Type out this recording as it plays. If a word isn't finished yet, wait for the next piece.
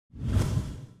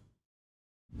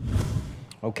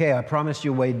Okay, I promised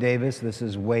you Wade Davis. This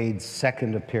is Wade's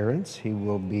second appearance. He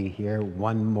will be here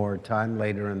one more time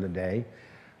later in the day.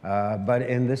 But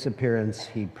in this appearance,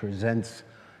 he presents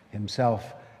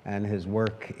himself and his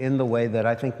work in the way that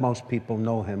I think most people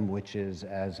know him, which is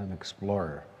as an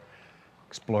explorer.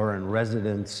 Explorer in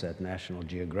residence at National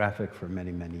Geographic for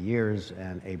many, many years,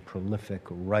 and a prolific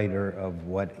writer of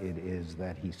what it is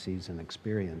that he sees and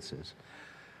experiences.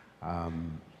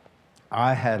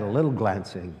 I had a little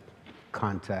glancing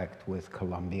contact with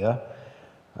Colombia.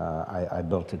 I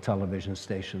built a television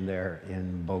station there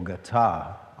in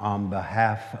Bogota on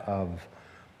behalf of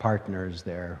partners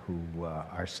there who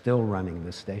are still running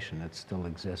the station. It still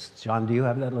exists. John, do you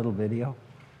have that little video?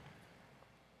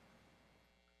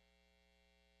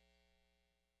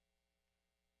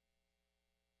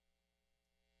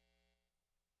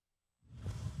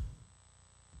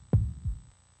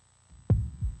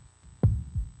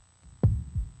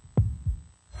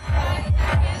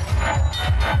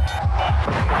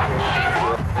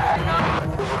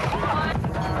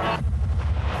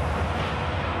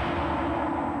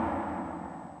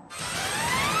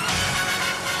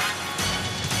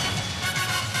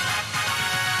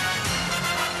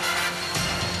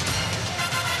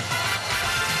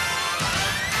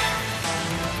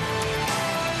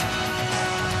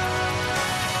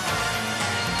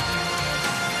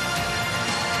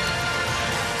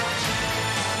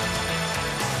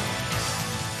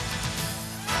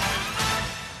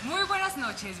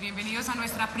 Bienvenidos a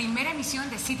nuestra primera emisión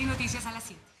de City Noticias a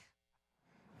las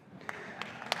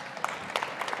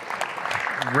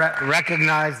 7.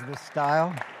 Recognize the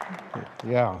style?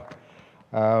 Yeah.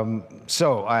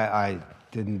 So I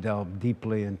didn't delve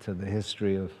deeply into the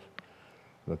history of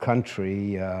the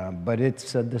country, but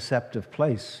it's a deceptive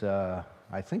place.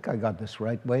 I think I got this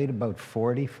right, Wade, about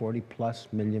 40 plus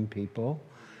million people,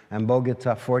 and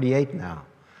Bogota 48 now.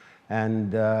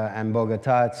 And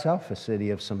Bogota itself, a city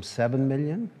of some 7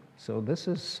 million. So this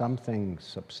is something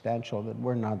substantial that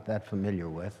we're not that familiar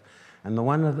with. And the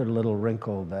one other little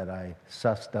wrinkle that I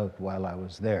sussed out while I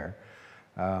was there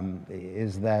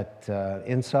is that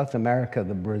in South America,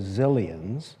 the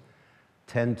Brazilians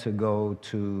tend to go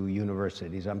to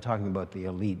universities. I'm talking about the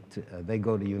elite. They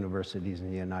go to universities in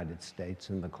the United States,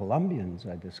 and the Colombians,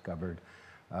 I discovered,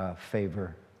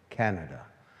 favor Canada.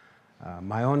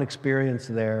 My own experience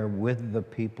there with the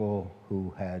people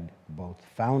who had both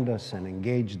found us and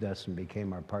engaged us and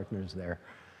became our partners there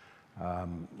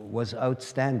was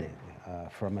outstanding.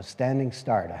 From a standing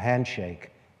start, a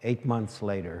handshake, 8 months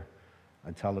later,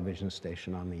 a television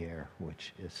station on the air,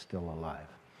 which is still alive.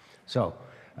 So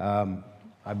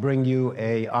I bring you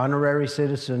an honorary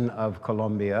citizen of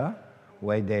Colombia,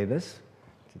 Wade Davis,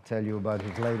 to tell you about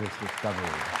his latest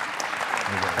discovery.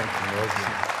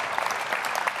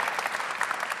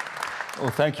 Well,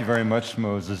 thank you very much,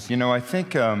 Moses. You know, I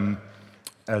think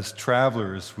as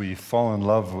travelers, we fall in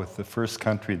love with the first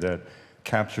country that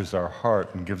captures our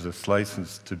heart and gives us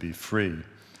license to be free.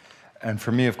 And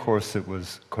for me, of course, it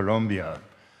was Colombia.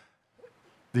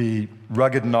 The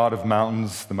rugged knot of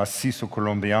mountains, the Macizo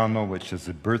Colombiano, which is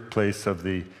the birthplace of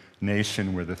the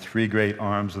nation, where the three great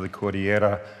arms of the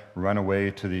Cordillera run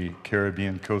away to the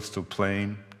Caribbean coastal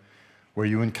plain, where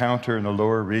you encounter in the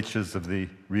lower reaches of the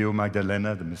Rio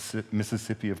Magdalena, the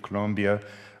Mississippi of Colombia,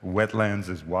 wetlands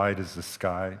as wide as the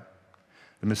sky,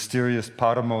 the mysterious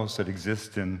páramos that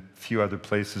exist in few other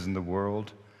places in the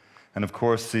world, and of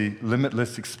course the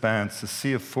limitless expanse, the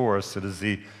sea of forest that is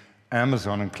the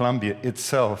Amazon in Colombia,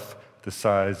 itself the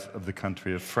size of the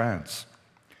country of France.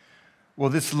 Well,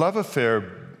 this love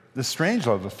affair, this strange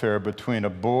love affair between a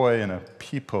boy and a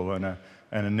people and a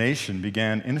nation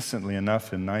began innocently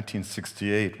enough in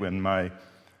 1968 when my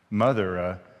mother,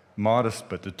 a modest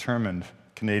but determined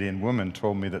Canadian woman,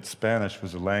 told me that Spanish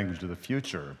was a language of the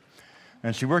future.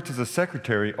 And she worked as a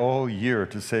secretary all year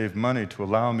to save money to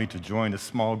allow me to join a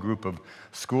small group of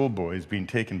schoolboys being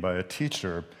taken by a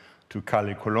teacher to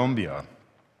Cali, Colombia.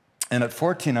 And at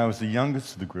 14, I was the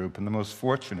youngest of the group and the most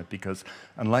fortunate because,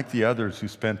 unlike the others who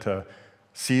spent a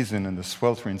season in the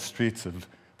sweltering streets of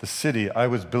the city, I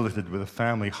was billeted with a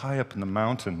family high up in the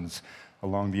mountains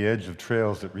along the edge of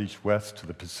trails that reach west to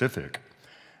the Pacific.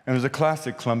 And it was a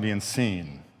classic Colombian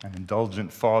scene: an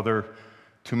indulgent father,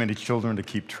 too many children to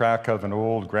keep track of, an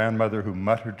old grandmother who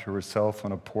muttered to herself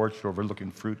on a porch overlooking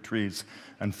fruit trees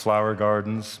and flower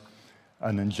gardens,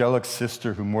 an angelic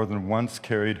sister who more than once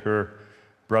carried her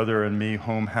brother and me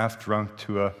home half-drunk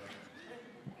to a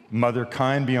mother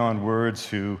kind beyond words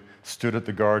who stood at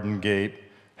the garden gate,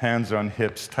 hands on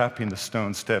hips, tapping the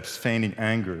stone steps, feigning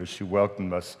anger as she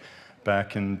welcomed us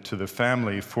back into the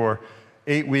family. For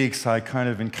 8 weeks, I kind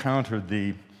of encountered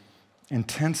the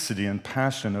intensity and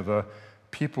passion of a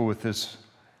people with this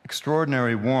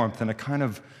extraordinary warmth and a kind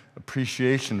of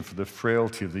appreciation for the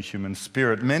frailty of the human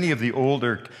spirit. Many of the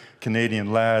older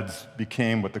Canadian lads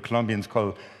became what the Colombians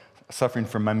call suffering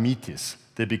from mamitis.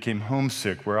 They became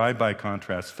homesick, where I, by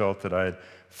contrast, felt that I had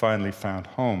finally found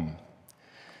home.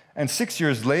 And 6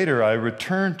 years later, I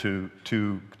returned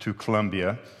to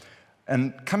Colombia,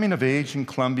 and coming of age in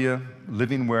Colombia,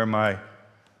 living where my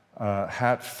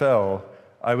hat fell,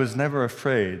 I was never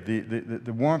afraid.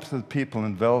 The warmth of the people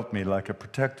enveloped me like a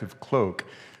protective cloak,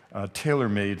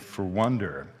 tailor-made for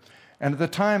wonder. And at the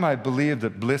time, I believed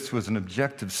that bliss was an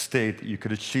objective state that you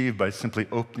could achieve by simply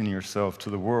opening yourself to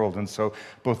the world. And so,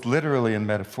 both literally and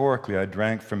metaphorically, I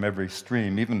drank from every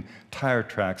stream, even tire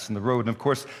tracks in the road. And of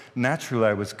course, naturally,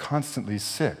 I was constantly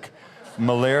sick.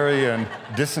 Malaria and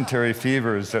dysentery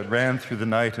fevers that ran through the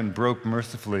night and broke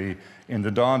mercifully in the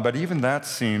dawn. But even that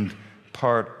seemed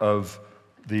part of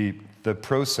the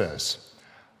process.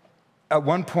 At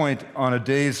one point, on a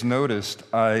day's notice,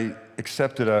 I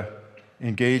accepted an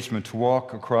engagement to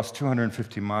walk across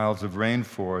 250 miles of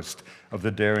rainforest of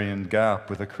the Darien Gap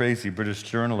with a crazy British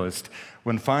journalist.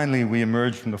 When finally we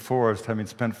emerged from the forest, having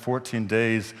spent 14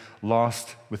 days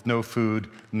lost with no food,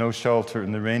 no shelter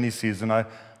in the rainy season, I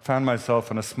found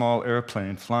myself on a small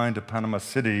airplane flying to Panama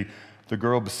City. The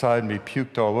girl beside me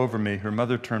puked all over me. Her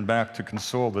mother turned back to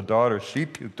console the daughter. She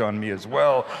puked on me as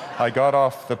well. I got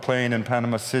off the plane in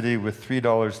Panama City with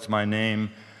 $3 to my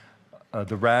name,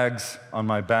 the rags on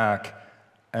my back,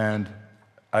 and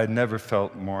I'd never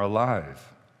felt more alive.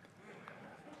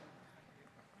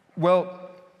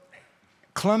 Well,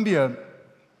 Colombia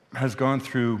has gone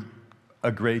through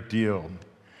a great deal.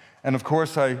 And of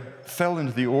course, I fell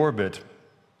into the orbit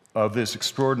of this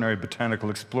extraordinary botanical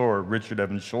explorer, Richard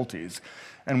Evans Schultes.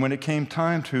 And when it came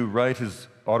time to write his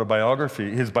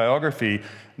biography,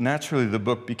 naturally the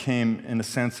book became, in a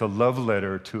sense, a love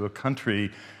letter to a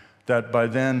country that by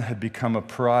then had become a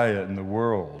pariah in the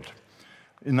world.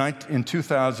 In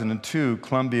 2002,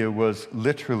 Colombia was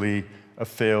literally a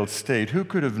failed state. Who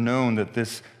could have known that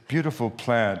this beautiful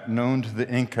plant, known to the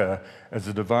Inca as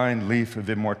a divine leaf of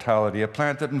immortality, a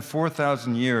plant that in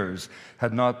 4,000 years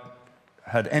had not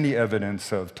had any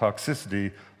evidence of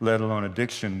toxicity, let alone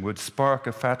addiction, would spark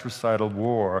a fratricidal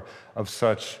war of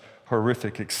such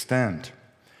horrific extent?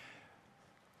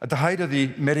 At the height of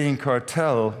the Medellin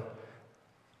cartel,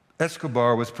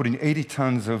 Escobar was putting 80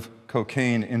 tons of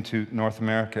cocaine into North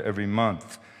America every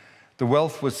month. The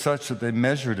wealth was such that they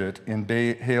measured it in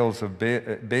hay bales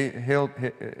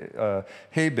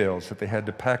that they had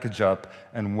to package up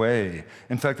and weigh.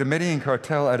 In fact, the Medellin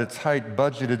cartel at its height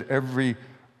budgeted every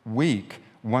week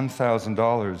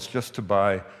 $1,000 just to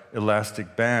buy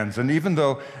elastic bands. And even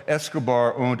though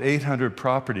Escobar owned 800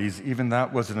 properties, even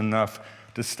that wasn't enough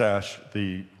to stash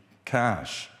the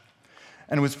cash.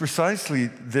 And it was precisely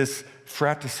this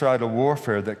fratricidal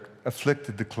warfare that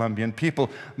afflicted the Colombian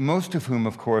people, most of whom,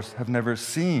 of course, have never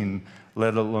seen,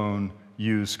 let alone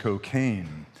use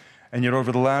cocaine. And yet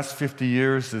over the last 50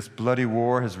 years, this bloody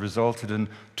war has resulted in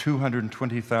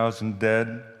 220,000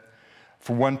 dead.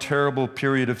 For one terrible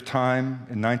period of time,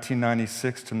 in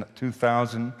 1996 to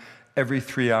 2000, every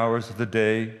 3 hours of the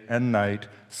day and night,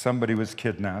 somebody was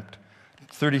kidnapped.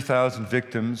 30,000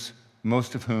 victims,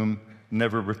 most of whom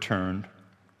never returned.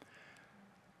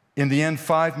 In the end,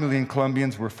 5 million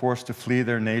Colombians were forced to flee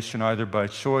their nation, either by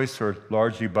choice or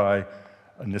largely by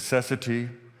necessity.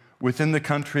 Within the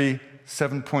country,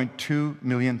 7.2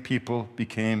 million people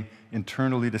became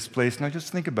internally displaced. Now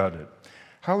just think about it.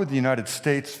 How would the United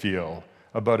States feel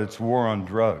about its war on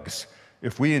drugs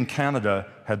if we in Canada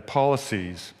had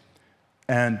policies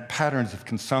and patterns of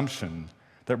consumption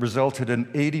that resulted in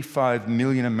 85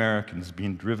 million Americans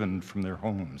being driven from their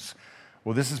homes?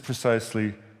 Well, this is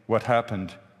precisely what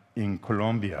happened in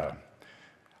Colombia.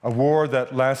 A war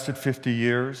that lasted 50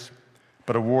 years,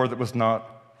 but a war that was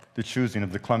not the choosing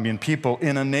of the Colombian people.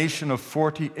 In a nation of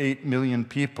 48 million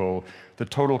people, the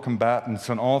total combatants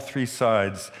on all three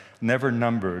sides never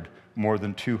numbered more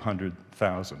than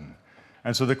 200,000.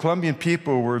 And so the Colombian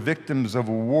people were victims of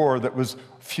a war that was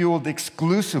fueled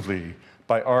exclusively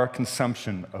by our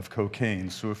consumption of cocaine.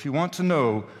 So if you want to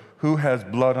know who has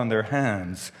blood on their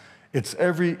hands, it's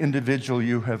every individual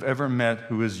you have ever met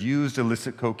who has used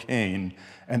illicit cocaine,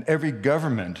 and every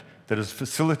government that has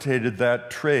facilitated that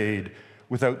trade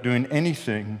without doing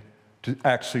anything to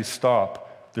actually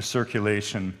stop the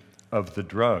circulation of the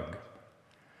drug.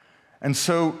 And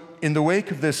so, in the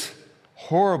wake of this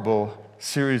horrible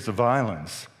series of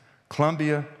violence,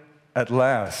 Colombia at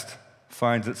last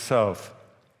finds itself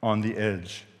on the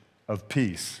edge of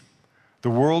peace. The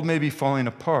world may be falling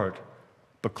apart,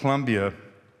 but Colombia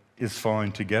is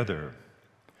falling together.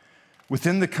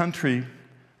 Within the country,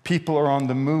 people are on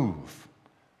the move.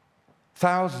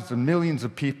 Thousands and millions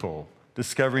of people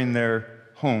discovering their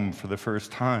home for the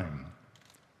first time.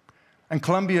 And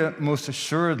Colombia, most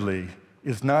assuredly,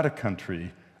 is not a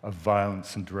country of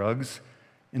violence and drugs.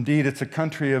 Indeed, it's a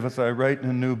country of, as I write in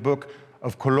a new book,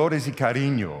 of colores y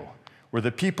cariño, where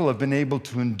the people have been able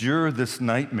to endure this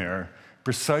nightmare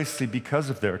precisely because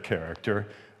of their character,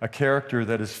 a character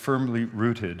that is firmly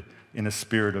rooted in a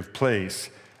spirit of place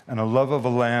and a love of a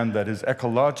land that is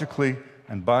ecologically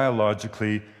and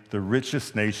biologically the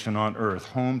richest nation on earth,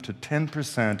 home to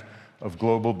 10% of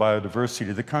global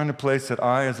biodiversity, the kind of place that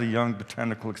I, as a young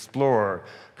botanical explorer,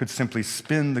 could simply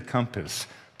spin the compass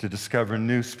to discover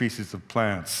new species of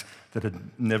plants that had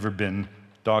never been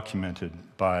documented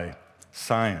by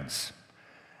science.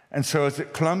 And so as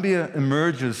Colombia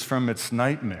emerges from its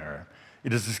nightmare,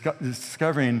 it is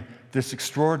discovering this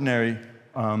extraordinary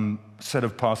set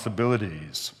of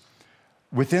possibilities.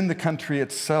 Within the country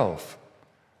itself,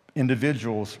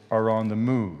 individuals are on the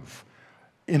move.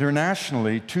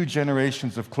 Internationally, 2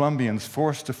 generations of Colombians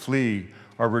forced to flee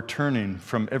are returning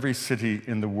from every city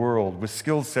in the world with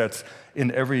skill sets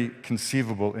in every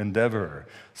conceivable endeavor,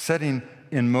 setting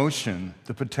in motion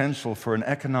the potential for an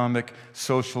economic,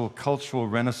 social, cultural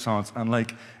renaissance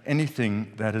unlike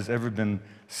anything that has ever been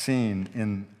seen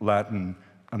in Latin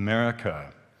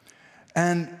America.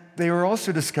 And they are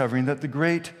also discovering that the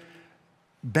great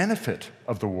benefit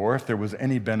of the war, if there was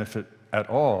any benefit at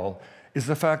all, is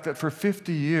the fact that for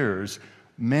 50 years,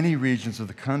 many regions of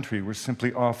the country were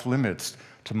simply off limits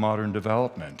to modern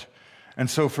development. And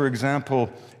so, for example,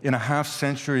 in a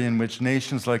half-century in which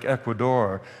nations like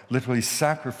Ecuador literally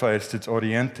sacrificed its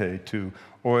Oriente to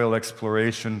oil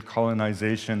exploration,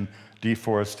 colonization,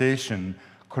 deforestation,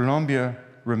 Colombia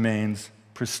remains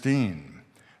pristine.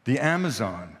 The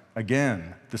Amazon,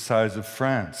 again, the size of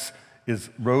France, is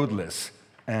roadless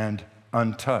and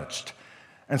untouched.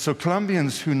 And so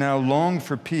Colombians who now long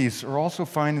for peace are also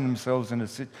finding themselves in a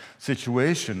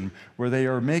situation where they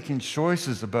are making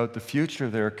choices about the future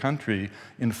of their country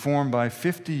informed by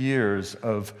 50 years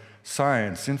of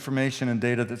science, information, and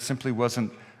data that simply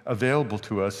wasn't available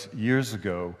to us years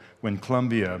ago when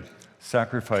Colombia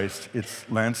sacrificed its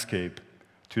landscape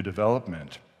to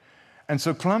development. And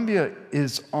so Colombia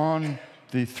is on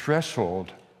the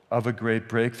threshold of a great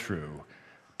breakthrough.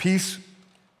 Peace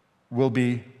will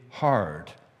be hard.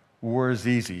 War is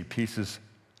easy, peace is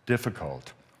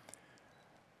difficult.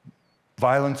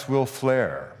 Violence will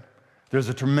flare. There's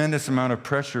a tremendous amount of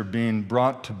pressure being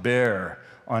brought to bear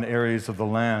on areas of the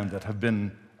land that have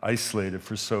been isolated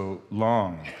for so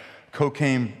long.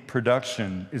 Cocaine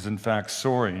production is in fact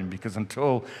soaring because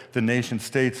until the nation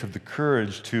states have the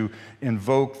courage to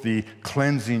invoke the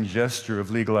cleansing gesture of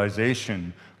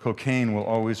legalization, cocaine will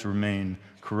always remain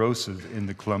corrosive in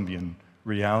the Colombian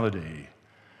reality.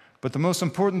 But the most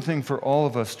important thing for all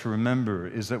of us to remember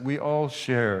is that we all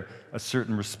share a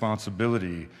certain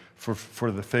responsibility for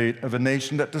the fate of a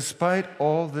nation that, despite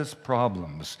all these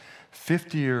problems,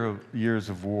 50 years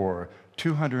of war,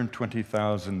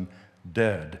 220,000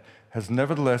 dead, has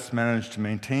nevertheless managed to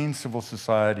maintain civil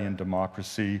society and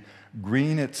democracy,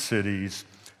 green its cities,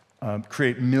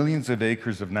 create millions of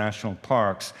acres of national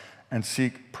parks, and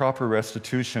seek proper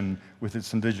restitution with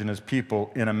its indigenous people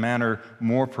in a manner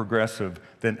more progressive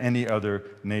than any other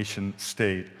nation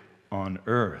state on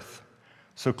earth.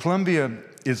 So Colombia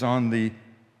is on the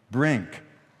brink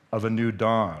of a new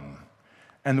dawn.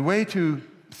 And the way to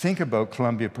think about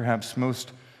Colombia perhaps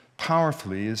most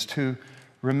powerfully is to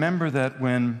remember that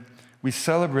when we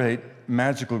celebrate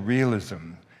magical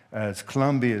realism as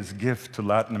Colombia's gift to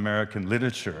Latin American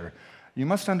literature, you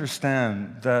must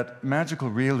understand that magical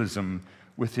realism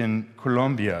within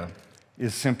Colombia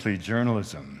is simply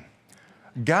journalism.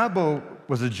 Gabo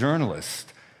was a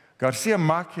journalist. Garcia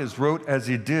Marquez wrote as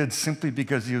he did simply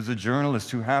because he was a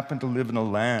journalist who happened to live in a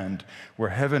land where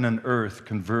heaven and earth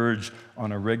converge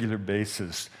on a regular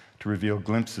basis to reveal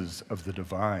glimpses of the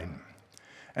divine.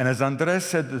 And as Andres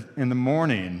said in the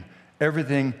morning,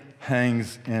 everything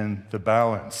hangs in the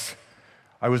balance.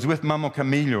 I was with Mamo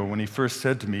Camillo when he first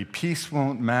said to me, peace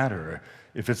won't matter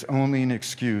if it's only an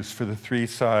excuse for the 3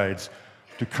 sides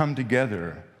to come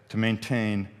together to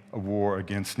maintain a war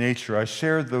against nature. I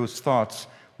shared those thoughts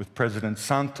with President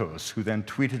Santos, who then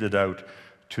tweeted it out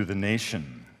to the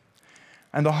nation.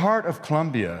 And the heart of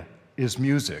Colombia is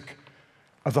music.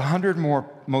 Of the 100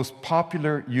 most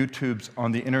popular YouTubes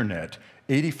on the internet,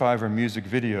 85 are music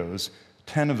videos,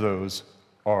 10 of those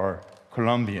are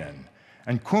Colombian.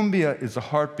 And cumbia is the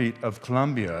heartbeat of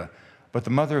Colombia, but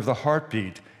the mother of the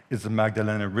heartbeat is the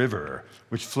Magdalena River,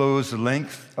 which flows the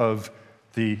length of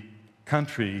the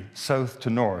country south to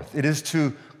north. It is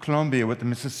to Colombia what the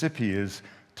Mississippi is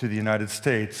to the United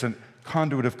States, a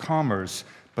conduit of commerce,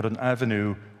 but an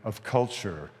avenue of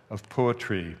culture, of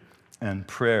poetry, and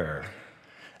prayer.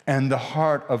 And the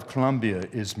heart of Colombia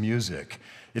is music.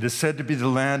 It is said to be the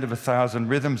land of 1,000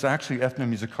 rhythms. Actually,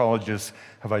 ethnomusicologists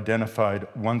have identified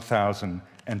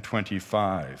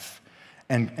 1,025.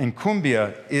 And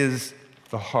cumbia is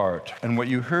the heart. And what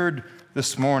you heard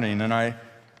this morning, and I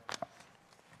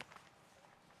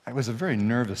was a very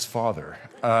nervous father.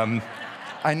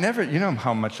 I never, you know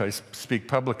how much I speak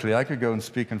publicly. I could go and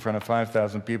speak in front of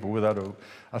 5,000 people without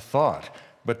a thought.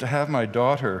 But to have my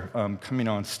daughter coming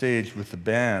on stage with the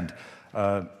band,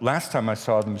 last time I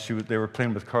saw them, they were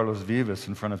playing with Carlos Vivas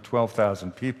in front of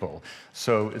 12,000 people.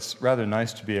 So it's rather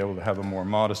nice to be able to have a more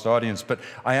modest audience. But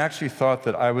I actually thought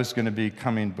that I was going to be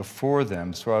coming before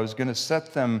them, so I was going to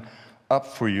set them up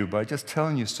for you by just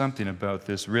telling you something about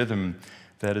this rhythm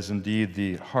that is indeed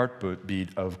the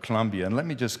heartbeat of Colombia. And let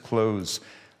me just close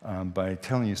by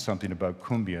telling you something about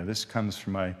cumbia. This comes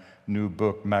from my new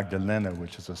book, Magdalena,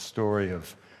 which is a story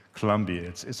of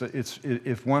Colombia.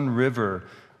 If one river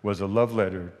was a love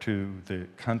letter to the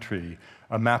country,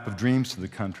 a map of dreams to the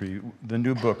country, the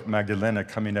new book, Magdalena,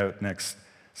 coming out next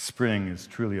spring, is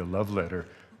truly a love letter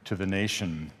to the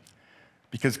nation.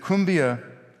 Because cumbia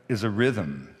is a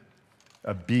rhythm,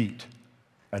 a beat,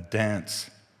 a dance,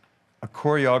 a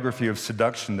choreography of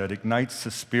seduction that ignites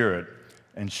the spirit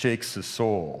and shakes the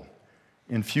soul,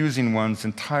 infusing one's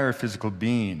entire physical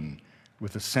being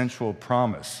with a sensual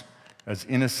promise as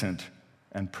innocent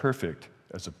and perfect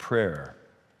as a prayer.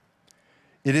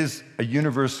 It is a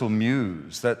universal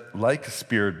muse that, like a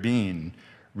spirit being,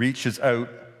 reaches out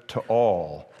to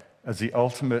all as the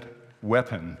ultimate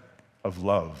weapon of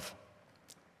love.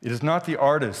 It is not the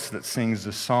artist that sings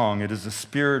the song, it is the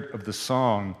spirit of the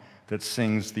song that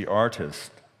sings the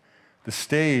artist. The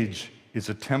stage is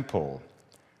a temple.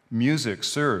 Music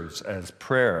serves as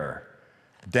prayer.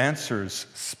 Dancers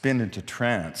spin into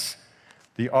trance.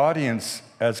 The audience,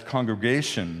 as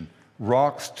congregation,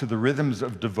 rocks to the rhythms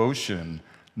of devotion,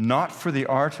 not for the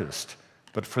artist,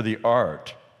 but for the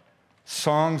art.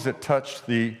 Songs that touch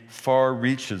the far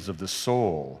reaches of the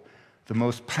soul, the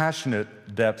most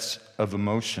passionate depths of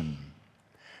emotion,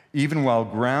 even while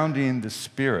grounding the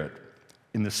spirit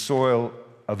in the soil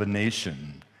of a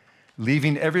nation,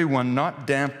 leaving everyone not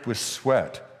damp with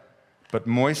sweat, but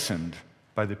moistened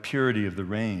by the purity of the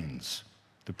rains,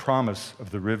 the promise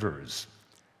of the rivers,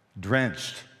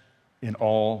 drenched in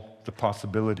all the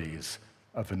possibilities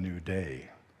of a new day.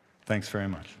 Thanks very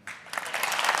much.